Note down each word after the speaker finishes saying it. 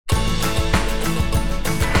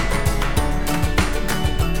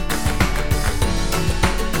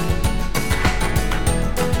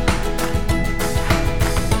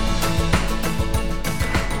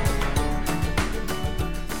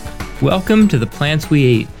Welcome to The Plants We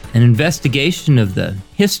Eat, an investigation of the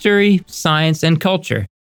history, science, and culture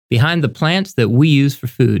behind the plants that we use for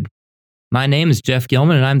food. My name is Jeff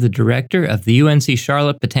Gilman, and I'm the director of the UNC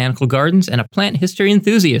Charlotte Botanical Gardens and a plant history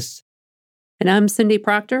enthusiast. And I'm Cindy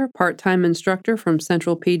Proctor, part-time instructor from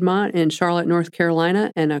Central Piedmont in Charlotte, North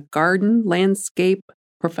Carolina, and a garden landscape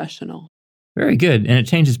professional. Very good, and it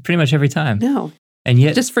changes pretty much every time. No, and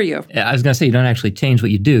yet, just for you. I was going to say, you don't actually change what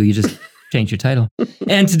you do, you just change your title.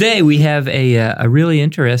 And today we have a really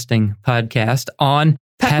interesting podcast on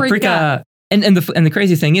Paprika. And the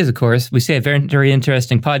crazy thing is, of course, we say a very, very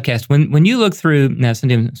interesting podcast. When you look through, now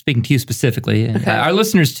Cindy, I'm speaking to you specifically, and our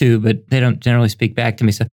listeners too, but they don't generally speak back to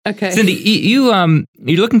me. So, Cindy, you're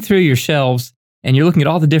looking through your shelves and you're looking at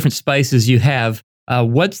all the different spices you have.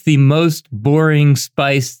 What's the most boring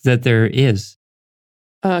spice that there is?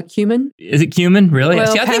 Cumin. Is it cumin? Really?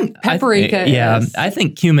 Well, See, I think paprika is. I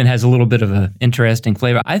think cumin has a little bit of an interesting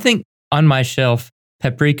flavor. I think on my shelf,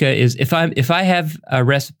 paprika is, if I have a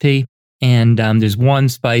recipe and there's one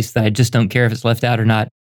spice that I just don't care if it's left out or not,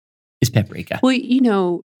 is paprika.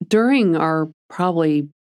 Well, during our probably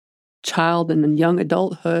child and young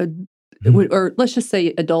adulthood, or let's just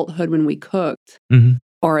say adulthood when we cooked,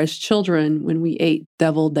 or as children when we ate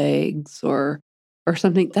deviled eggs or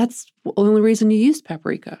something, that's the only reason you used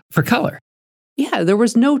paprika. For color. Yeah, there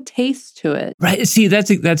was no taste to it. Right. See, that's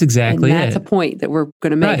exactly it. That's a point that we're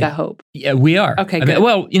going to make, right. I hope. Yeah, we are. Okay, good.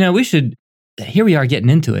 We should... Here we are getting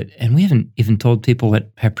into it, and we haven't even told people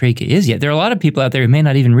what paprika is yet. There are a lot of people out there who may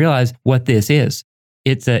not even realize what this is.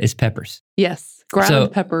 It's peppers. Yes,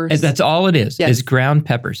 ground peppers. That's all it is, is ground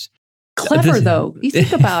peppers. Clever, though. You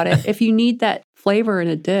think about it. If you need that flavor in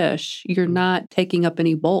a dish, you're not taking up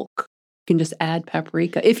any bulk. You can just add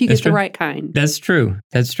paprika if you get the right kind. That's true.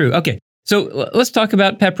 Okay. So let's talk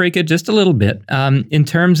about paprika just a little bit. In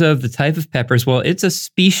terms of the type of peppers, well, it's a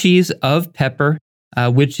species of pepper,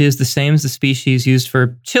 which is the same as the species used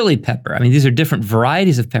for chili pepper. I mean, these are different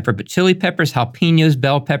varieties of pepper, but chili peppers, jalapenos,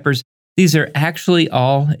 bell peppers, these are actually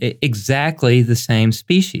all exactly the same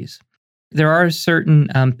species. There are certain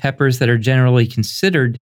peppers that are generally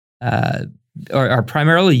considered or are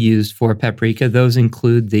primarily used for paprika. Those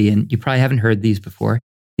include and you probably haven't heard these before,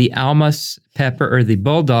 the almas pepper or the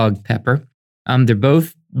bulldog pepper. They're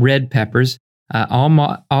both red peppers.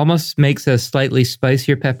 Almas makes a slightly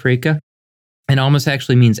spicier paprika. And almas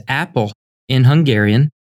actually means apple in Hungarian.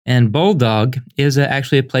 And bulldog is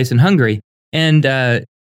actually a place in Hungary. And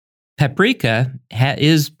paprika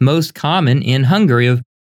is most common in Hungary.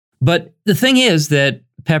 But the thing is that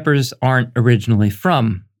peppers aren't originally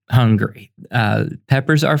from Hungary.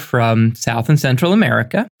 Peppers are from South and Central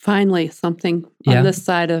America. Finally, something on this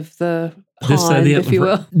side of the pond, if you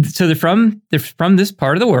will. So they're from this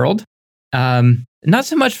part of the world. Not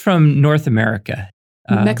so much from North America.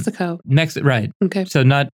 Mexico. Right. Okay. So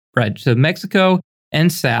not right. So Mexico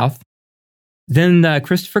and South. Then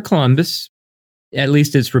Christopher Columbus, at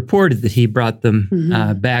least it's reported that he brought them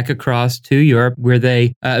back across to Europe, where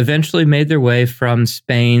they eventually made their way from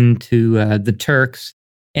Spain to the Turks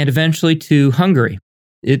and eventually to Hungary.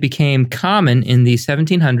 It became common in the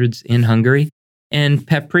 1700s in Hungary, and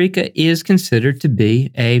paprika is considered to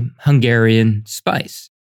be a Hungarian spice.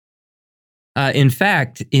 In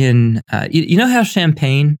fact, you know how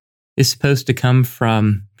champagne is supposed to come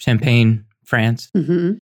from Champagne, France?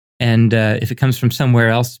 Mm-hmm. And if it comes from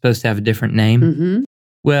somewhere else, it's supposed to have a different name? Mm-hmm.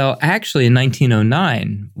 Well, actually, in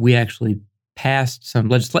 1909, we actually passed some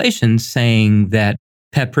legislation saying that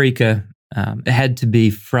paprika had to be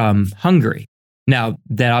from Hungary. Now,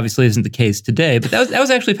 that obviously isn't the case today, but that was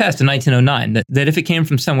actually passed in 1909, that if it came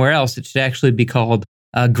from somewhere else, it should actually be called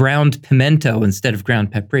ground pimento instead of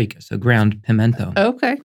ground paprika. So ground pimento.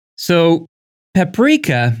 Okay. So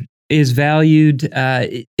paprika is valued,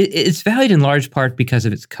 it's valued in large part because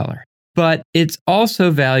of its color, but it's also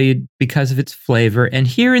valued because of its flavor. And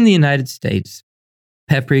here in the United States,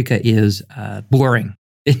 paprika is boring.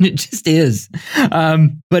 It just is.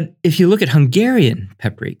 But if you look at Hungarian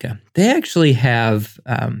paprika, they actually have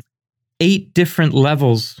 8 different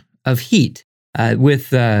levels of heat.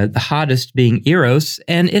 With the hottest being Eros,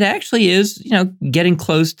 and it actually is, getting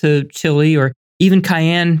close to chili or even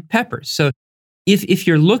cayenne peppers. So if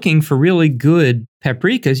you're looking for really good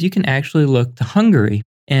paprikas, you can actually look to Hungary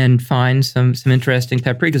and find some interesting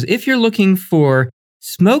paprikas. If you're looking for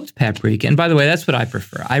smoked paprika, and by the way, that's what I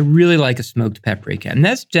prefer. I really like a smoked paprika, and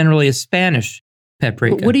that's generally a Spanish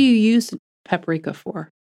paprika. What do you use paprika for?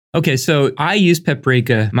 Okay, so I use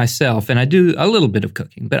paprika myself, and I do a little bit of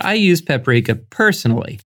cooking, but I use paprika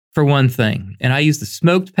personally for one thing, and I use the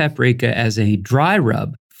smoked paprika as a dry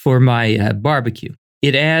rub for my barbecue.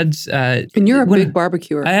 It adds... and you're a big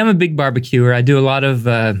barbecuer. I am a big barbecuer. I do a lot of,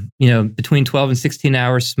 between 12 and 16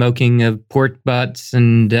 hours smoking of pork butts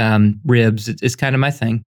and ribs. It's kind of my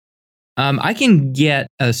thing. I can get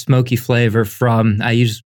a smoky flavor from, I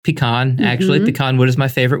use pecan, actually. Mm-hmm. Pecan wood is my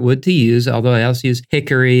favorite wood to use, although I also use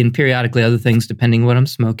hickory and periodically other things depending on what I'm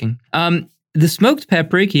smoking. The smoked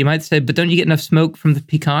paprika, you might say, but don't you get enough smoke from the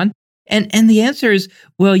pecan? And the answer is,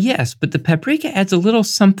 well, yes, but the paprika adds a little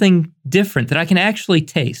something different that I can actually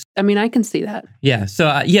taste. I mean, I can see that. Yeah,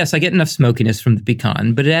 so yes, I get enough smokiness from the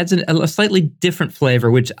pecan, but it adds a slightly different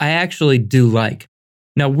flavor, which I actually do like.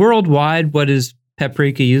 Now, worldwide, what is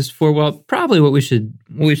paprika used for? Well, probably what we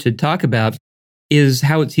should talk about is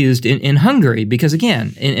how it's used in Hungary, because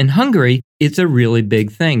again, in Hungary, it's a really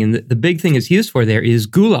big thing, and the big thing it's used for there is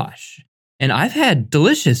goulash. And I've had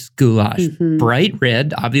delicious goulash, bright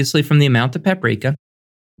red, obviously from the amount of paprika.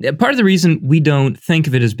 Part of the reason we don't think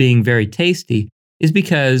of it as being very tasty is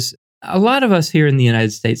because a lot of us here in the United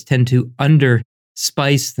States tend to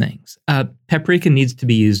underspice things. Paprika needs to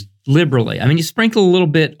be used liberally. I mean, you sprinkle a little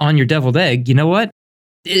bit on your deviled egg, you know what?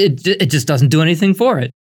 It just doesn't do anything for it.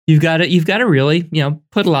 You've got to really,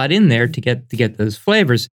 put a lot in there to get those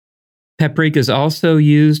flavors. Paprika is also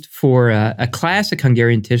used for a classic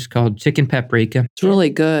Hungarian dish called chicken paprika. It's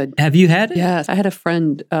really good. Have you had it? Yes. I had a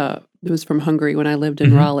friend who was from Hungary when I lived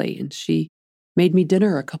in Raleigh, and she made me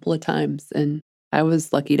dinner a couple of times, and I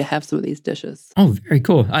was lucky to have some of these dishes. Oh, very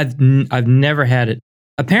cool. I've never had it.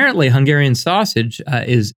 Apparently, Hungarian sausage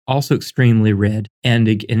is also extremely red, and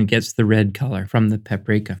it gets the red color from the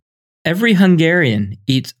paprika. Every Hungarian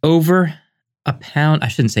eats over a pound. I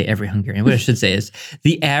shouldn't say every Hungarian. What I should say is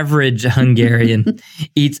the average Hungarian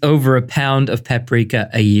eats over a pound of paprika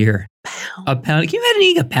a year. A pound? Can you imagine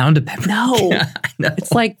eating a pound of paprika? No. I know.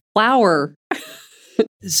 It's like flour.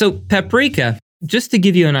 So paprika, just to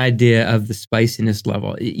give you an idea of the spiciness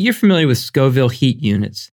level, you're familiar with Scoville heat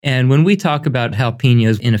units. And when we talk about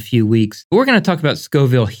jalapenos in a few weeks, we're going to talk about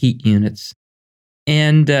Scoville heat units.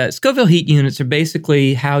 And Scoville heat units are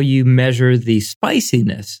basically how you measure the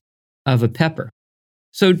spiciness of a pepper.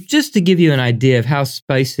 So just to give you an idea of how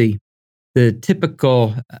spicy the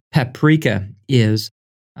typical paprika is,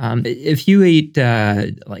 if you eat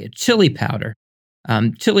like a chili powder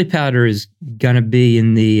is going to be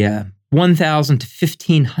in the 1,000 to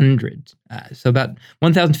 1,500. So about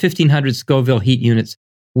 1,000 to 1,500 Scoville heat units,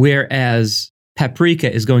 whereas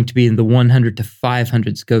paprika is going to be in the 100 to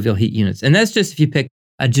 500 Scoville heat units. And that's just if you pick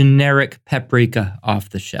a generic paprika off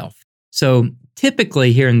the shelf. So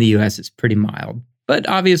typically here in the U.S., it's pretty mild. But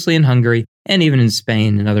obviously in Hungary and even in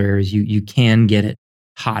Spain and other areas, you can get it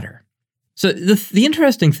hotter. So the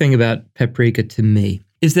interesting thing about paprika to me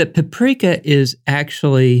is that paprika is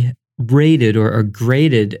actually rated or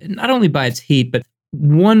graded not only by its heat, but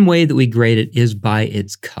one way that we grade it is by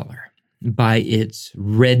its color, by its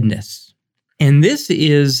redness. And this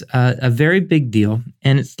is a very big deal,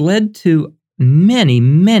 and it's led to many,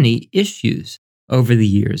 many issues over the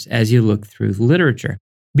years as you look through the literature.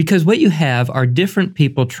 Because what you have are different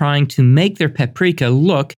people trying to make their paprika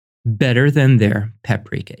look better than their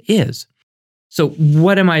paprika is. So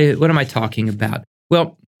what am I talking about?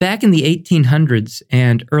 Well, back in the 1800s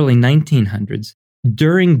and early 1900s,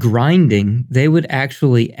 during grinding, they would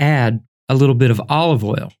actually add a little bit of olive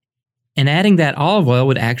oil. And adding that olive oil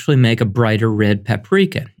would actually make a brighter red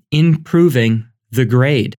paprika, improving the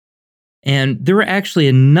grade. And there were actually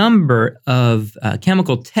a number of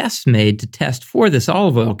chemical tests made to test for this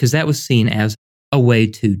olive oil because that was seen as a way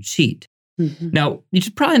to cheat. Mm-hmm. Now, you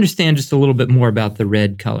should probably understand just a little bit more about the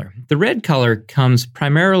red color. The red color comes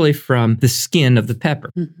primarily from the skin of the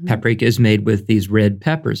pepper. Mm-hmm. Paprika is made with these red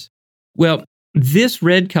peppers. Well, this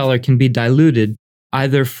red color can be diluted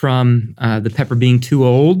either from the pepper being too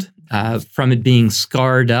old, from it being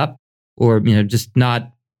scarred up, or just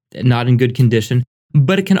not in good condition.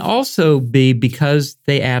 But it can also be because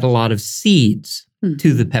they add a lot of seeds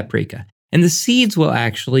to the paprika. And the seeds will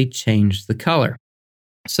actually change the color.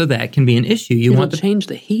 So that can be an issue. It'll change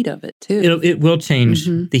the heat of it, too. It will change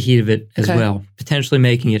the heat of it as well, potentially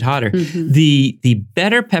making it hotter. Mm-hmm. The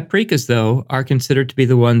better paprikas, though, are considered to be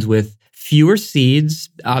the ones with fewer seeds,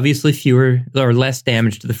 obviously fewer or less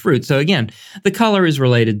damage to the fruit. So again, the color is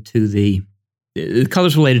related to the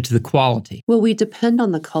color's related to the quality. Well, we depend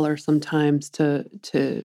on the color sometimes to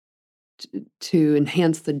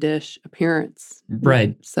enhance the dish appearance.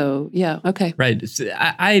 Right. So, yeah, okay. Right. So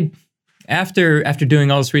I after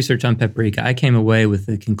doing all this research on paprika, I came away with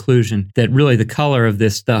the conclusion that really the color of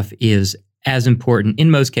this stuff is as important in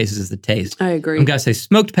most cases as the taste. I agree. I'm going to say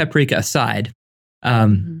smoked paprika aside.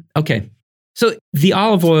 Okay. So the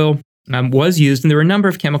olive oil was used, and there were a number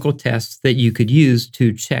of chemical tests that you could use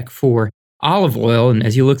to check for olive oil. And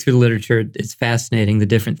as you look through the literature, it's fascinating the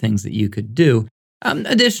different things that you could do.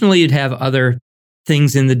 Additionally, you'd have other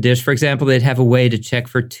things in the dish. For example, they'd have a way to check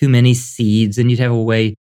for too many seeds, and you'd have a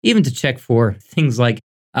way even to check for things like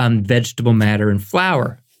vegetable matter and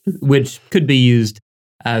flour, which could be used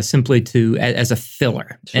simply as a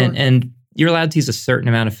filler. Sure. And you're allowed to use a certain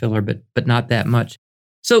amount of filler, but not that much.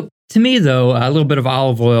 So to me, though, a little bit of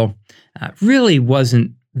olive oil really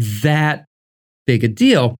wasn't that big a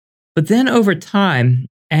deal. But then over time,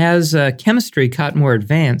 as chemistry got more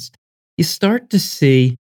advanced, you start to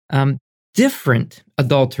see different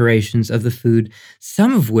adulterations of the food,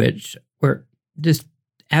 some of which were just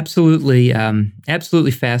absolutely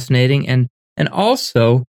fascinating and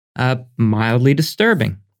also mildly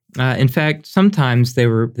disturbing. In fact, sometimes they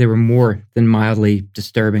were more than mildly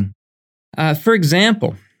disturbing. For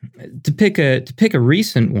example, to pick a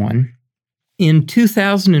recent one, in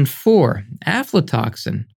 2004,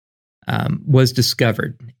 aflatoxin was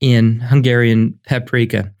discovered in Hungarian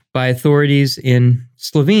paprika by authorities in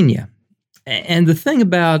Slovenia. And the thing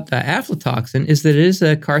about aflatoxin is that it is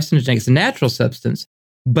a carcinogenic. It's a natural substance,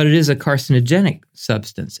 but it is a carcinogenic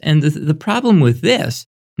substance. And the problem with this,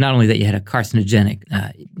 not only that you had a carcinogenic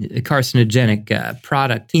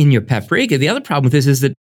product in your paprika, the other problem with this is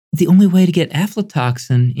that the only way to get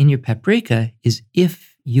aflatoxin in your paprika is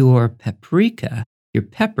if your paprika, your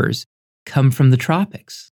peppers, come from the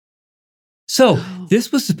tropics. So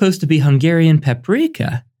this was supposed to be Hungarian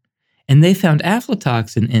paprika, and they found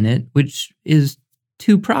aflatoxin in it, which is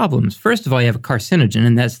two problems. First of all, you have a carcinogen,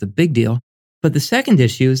 and that's the big deal. But the second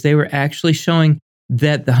issue is they were actually showing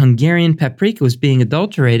that the Hungarian paprika was being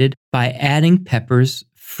adulterated by adding peppers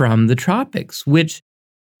from the tropics, which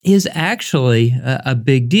is actually a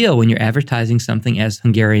big deal when you're advertising something as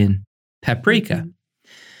Hungarian paprika. Mm-hmm.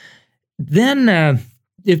 Then,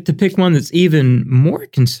 if to pick one that's even more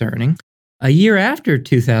concerning, a year after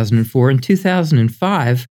 2004, in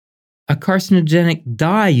 2005, a carcinogenic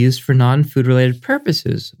dye used for non-food-related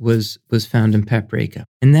purposes was found in paprika,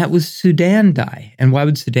 and that was Sudan dye. And why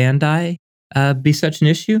would Sudan dye be such an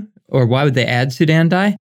issue? Or why would they add Sudan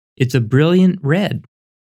dye? It's a brilliant red.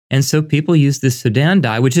 And so people use this Sudan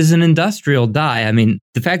dye, which is an industrial dye. I mean,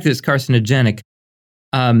 the fact that it's carcinogenic,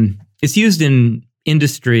 it's used in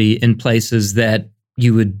industry in places that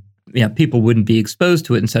people wouldn't be exposed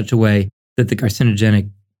to it in such a way that is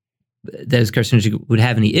carcinogenic would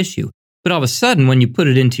have any issue. But all of a sudden, when you put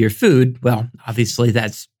it into your food, well, obviously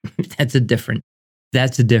that's a different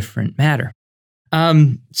matter.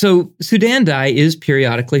 So Sudan dye is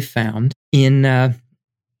periodically found in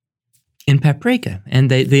paprika,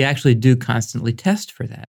 and they actually do constantly test for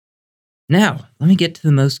that. Now, let me get to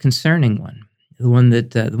the most concerning one, the one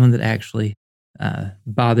that actually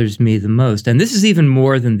bothers me the most. And this is even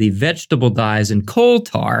more than the vegetable dyes and coal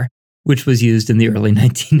tar, which was used in the early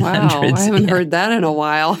 1900s. Wow, I haven't heard that in a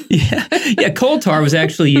while. Yeah, coal tar was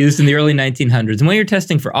actually used in the early 1900s. And when you're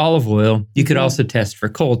testing for olive oil, you could also test for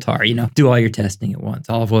coal tar. Do all your testing at once: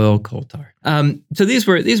 olive oil, coal tar. So these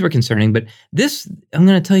were concerning. But this, I'm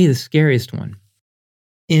going to tell you the scariest one.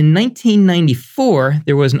 In 1994,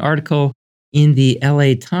 there was an article in the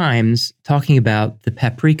LA Times talking about the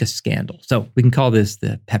paprika scandal. So we can call this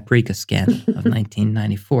the paprika scandal of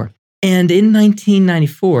 1994. And in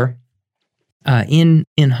 1994, in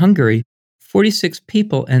Hungary, 46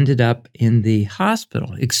 people ended up in the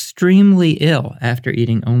hospital, extremely ill after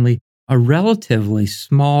eating only a relatively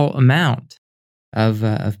small amount of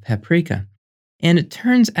paprika. And it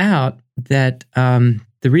turns out that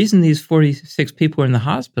the reason these 46 people were in the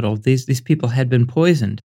hospital, these people had been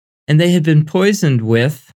poisoned. And they had been poisoned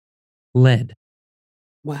with lead.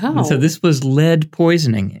 Wow. And so this was lead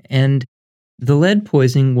poisoning. And the lead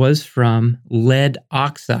poisoning was from lead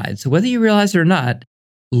oxide. So whether you realize it or not,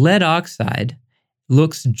 lead oxide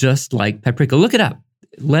looks just like paprika. Look it up.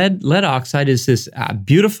 Lead oxide is this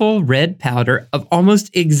beautiful red powder of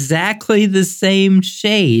almost exactly the same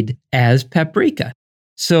shade as paprika.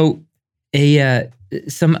 So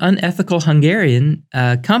some unethical Hungarian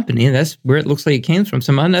company, and that's where it looks like it came from,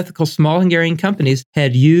 some unethical small Hungarian companies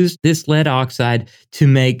had used this lead oxide to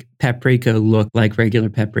make paprika look like regular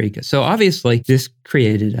paprika. So obviously, this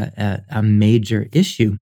created a major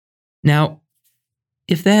issue. Now,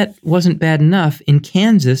 if that wasn't bad enough, in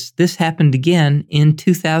Kansas, this happened again in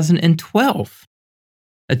 2012.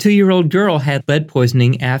 A 2-year-old girl had lead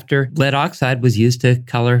poisoning after lead oxide was used to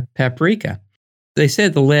color paprika. They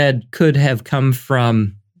said the lead could have come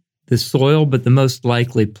from the soil, but the most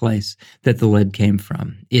likely place that the lead came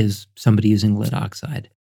from is somebody using lead oxide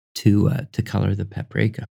to color the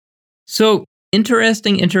paprika. So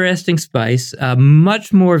Interesting spice.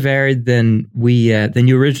 Much more varied than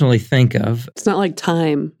you originally think of. It's not like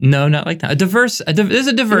thyme. No, not like thyme. There's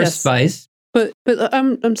a diverse spice. But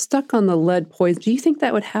I'm stuck on the lead poison. Do you think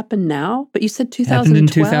that would happen now? But you said 2012. Happened in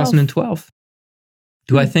 2012.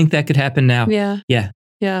 Do I think that could happen now?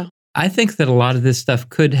 Yeah. I think that a lot of this stuff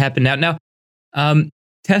could happen now. Now,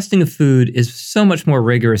 testing of food is so much more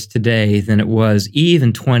rigorous today than it was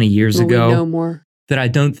even 20 years ago. We know more. That I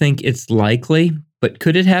don't think it's likely. But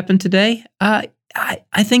could it happen today? I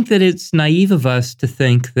think that it's naive of us to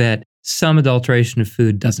think that some adulteration of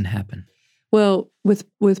food doesn't happen. Well,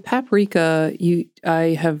 with paprika, I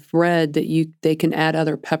have read that they can add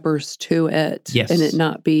other peppers to it, yes, and it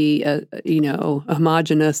not be a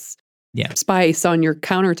homogeneous spice on your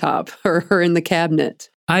countertop or in the cabinet.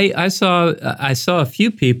 I saw a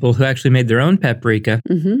few people who actually made their own paprika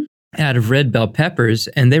out of red bell peppers,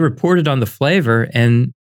 and they reported on the flavor,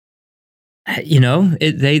 and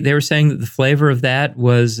they were saying that the flavor of that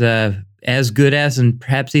was as good as and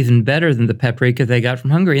perhaps even better than the paprika they got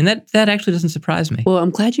from Hungary. And that actually doesn't surprise me. Well,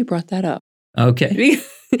 I'm glad you brought that up. Okay.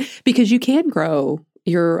 Because you can grow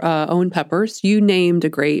your own peppers. You named a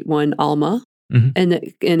great one, Alma, and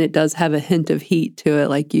it does have a hint of heat to it,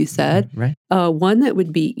 like you said. Right. One that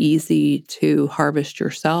would be easy to harvest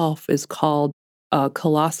yourself is called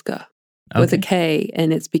Kolaska with a K,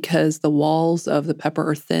 and it's because the walls of the pepper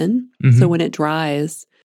are thin. So when it dries,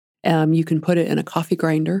 you can put it in a coffee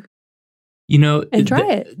grinder. And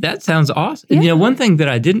try it. That sounds awesome. Yeah. One thing that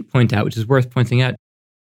I didn't point out, which is worth pointing out,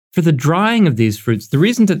 for the drying of these fruits, the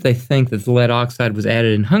reason that they think that the lead oxide was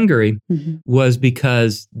added in Hungary was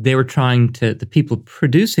because the people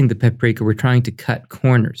producing the paprika were trying to cut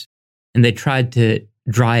corners, and they tried to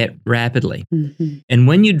dry it rapidly. And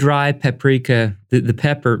when you dry paprika,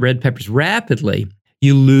 the red peppers rapidly,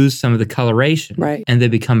 you lose some of the coloration, right, and they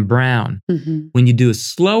become brown. When you do a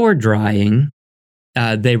slower drying,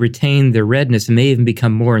 they retain their redness and may even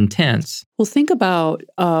become more intense. Well, think about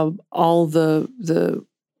all the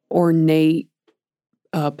ornate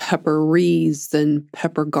pepper wreaths and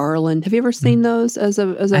pepper garland. Have you ever seen those as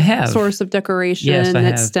a source of decoration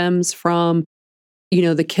that stems from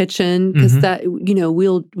the kitchen? Because that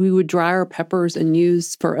we would dry our peppers and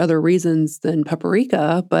use for other reasons than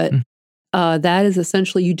paprika, but that is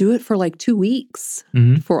essentially you do it for like 2 weeks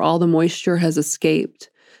before all the moisture has escaped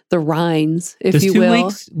the rinds, if you will. 2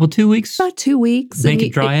 weeks? Will 2 weeks? About 2 weeks. Make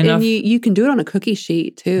it dry enough? And you can do it on a cookie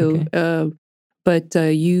sheet too. Okay. But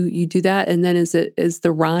you do that, and then as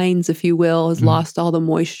the rinds, if you will, has lost all the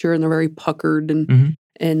moisture and they're very puckered and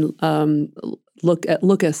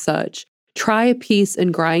look as such. Try a piece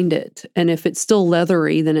and grind it, and if it's still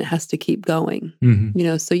leathery, then it has to keep going.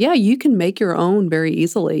 So you can make your own very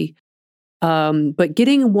easily. But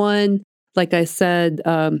getting one, like I said,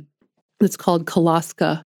 it's called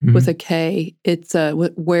Kolaska with a K. It's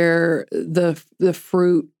where the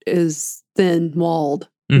fruit is thin walled,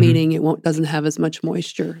 meaning it doesn't have as much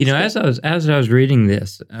moisture. As I was reading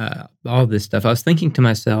this, all this stuff, I was thinking to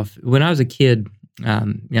myself, when I was a kid,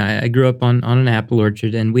 I grew up on an apple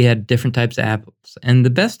orchard, and we had different types of apples. And the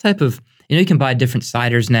best type of, you can buy different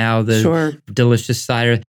ciders now, delicious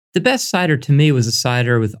cider. The best cider to me was a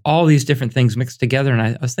cider with all these different things mixed together. And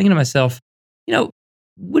I was thinking to myself,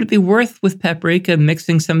 would it be worth with paprika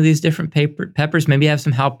mixing some of these different peppers? Maybe have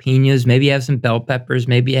some jalapenos, maybe have some bell peppers,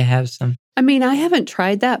 maybe I have some. I mean, I haven't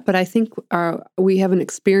tried that, but I think we have an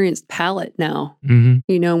experienced palate now, and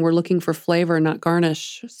we're looking for flavor, not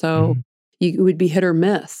garnish. So it would be hit or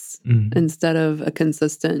miss instead of a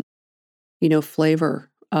consistent, flavor.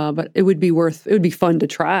 But it would be fun to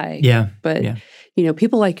try. Yeah. But,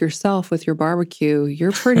 people like yourself with your barbecue,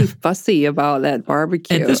 you're pretty fussy about that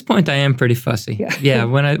barbecue. At this point, I am pretty fussy. Yeah.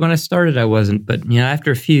 When I started, I wasn't. But, after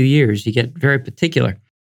a few years, you get very particular.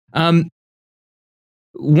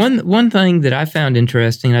 One thing that I found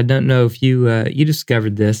interesting, I don't know if you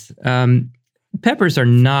discovered this, peppers are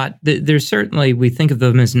not, they're certainly, we think of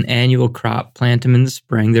them as an annual crop, plant them in the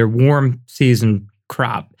spring. They're warm season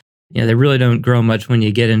crop. They really don't grow much when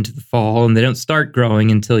you get into the fall, and they don't start growing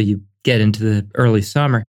until you get into the early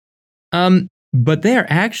summer. But they are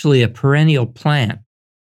actually a perennial plant,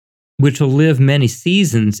 which will live many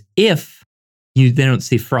seasons if they don't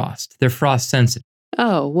see frost. They're frost sensitive.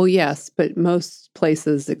 Oh, well, yes, but most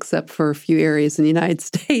places, except for a few areas in the United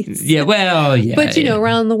States. Yeah, well, yeah. But,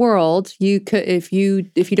 around the world, you could, if you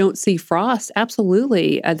don't see frost,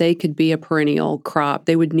 absolutely, they could be a perennial crop.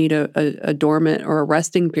 They would need a dormant or a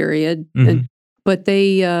resting period. But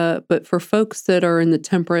for folks that are in the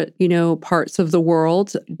temperate, parts of the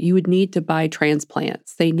world, you would need to buy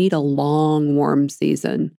transplants. They need a long, warm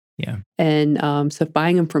season. Yeah. And so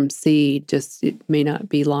buying them from seed, it may not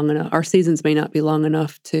be long enough. Our seasons may not be long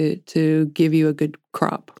enough to give you a good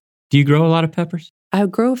crop. Do you grow a lot of peppers? I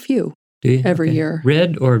grow a few. Do you? Every year.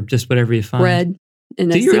 Red or just whatever you find? Red. And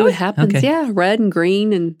Do I you see really? what happens. Okay. Yeah, red and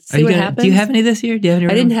green and see what happens. Do you have any this year? Do you have any?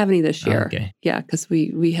 I didn't have any this year. Oh, okay. Yeah, because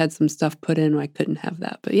we had some stuff put in. I couldn't have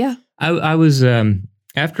that. But yeah. I was,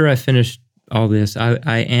 after I finished all this, I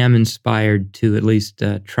am inspired to at least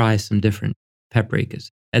try some different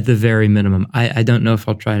paprikas at the very minimum. I don't know if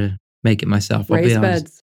I'll try to make it myself. I'll be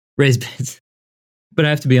honest. Raised beds. But I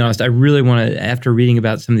have to be honest, I really want to, after reading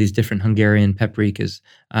about some of these different Hungarian paprikas,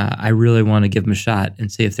 I really want to give them a shot and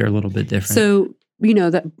see if they're a little bit different. So,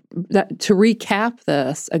 that to recap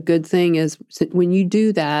this, a good thing is when you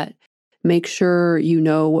do that, make sure you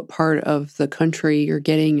know what part of the country you're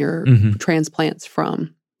getting your transplants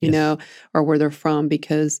from, you know, or where they're from,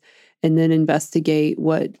 and then investigate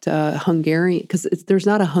what Hungarian, because there's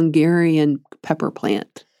not a Hungarian pepper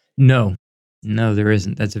plant. No, there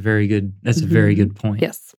isn't. That's a very good point.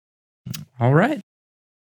 Yes. All right.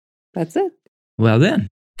 That's it. Well then,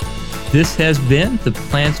 this has been The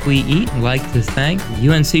Plants We Eat. I'd like to thank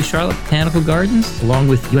UNC Charlotte Botanical Gardens, along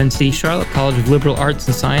with UNC Charlotte College of Liberal Arts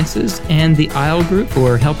and Sciences, and the Isle Group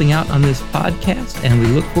for helping out on this podcast. And we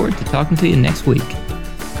look forward to talking to you next week.